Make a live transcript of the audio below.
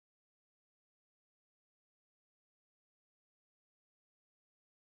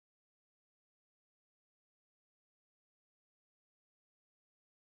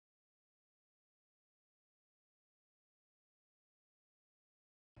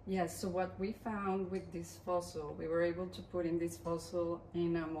Yes, so what we found with this fossil, we were able to put in this fossil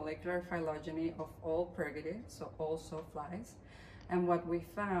in a molecular phylogeny of all Pergidae, so all sawflies. And what we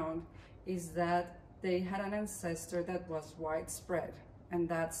found is that they had an ancestor that was widespread. And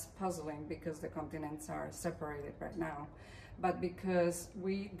that's puzzling because the continents are separated right now. But because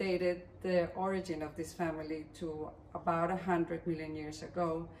we dated the origin of this family to about 100 million years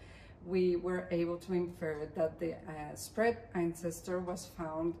ago, we were able to infer that the spread ancestor was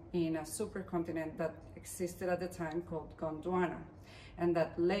found in a supercontinent that existed at the time called Gondwana, and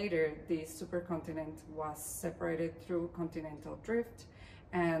that later this supercontinent was separated through continental drift,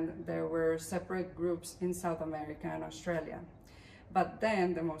 and there were separate groups in South America and Australia. But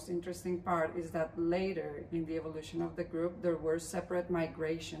then the most interesting part is that later in the evolution of the group, there were separate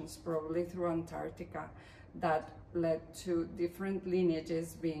migrations, probably through Antarctica, that led to different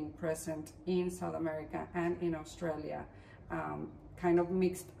lineages being present in South America and in Australia, kind of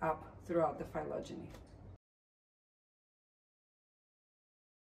mixed up throughout the phylogeny.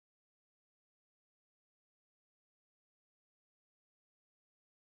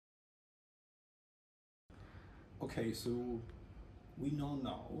 Okay, so we know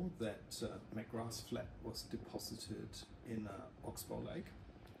now that McGrath's flat was deposited in Oxbow Lake,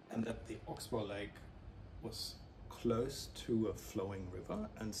 and that the Oxbow Lake was close to a flowing river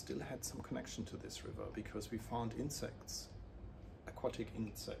and still had some connection to this river, because we found insects, aquatic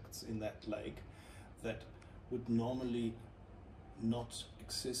insects in that lake that would normally not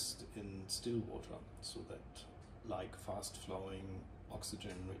exist in still water, so that like fast flowing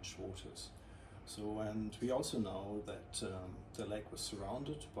oxygen rich waters. So, and we also know that the lake was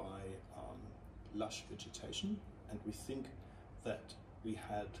surrounded by lush vegetation, and we think that we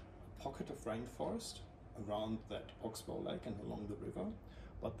had a pocket of rainforest around that Oxbow Lake and along the river,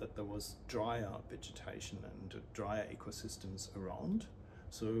 but that there was drier vegetation and drier ecosystems around.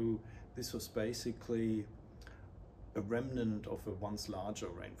 So this was basically a remnant of a once larger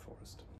rainforest.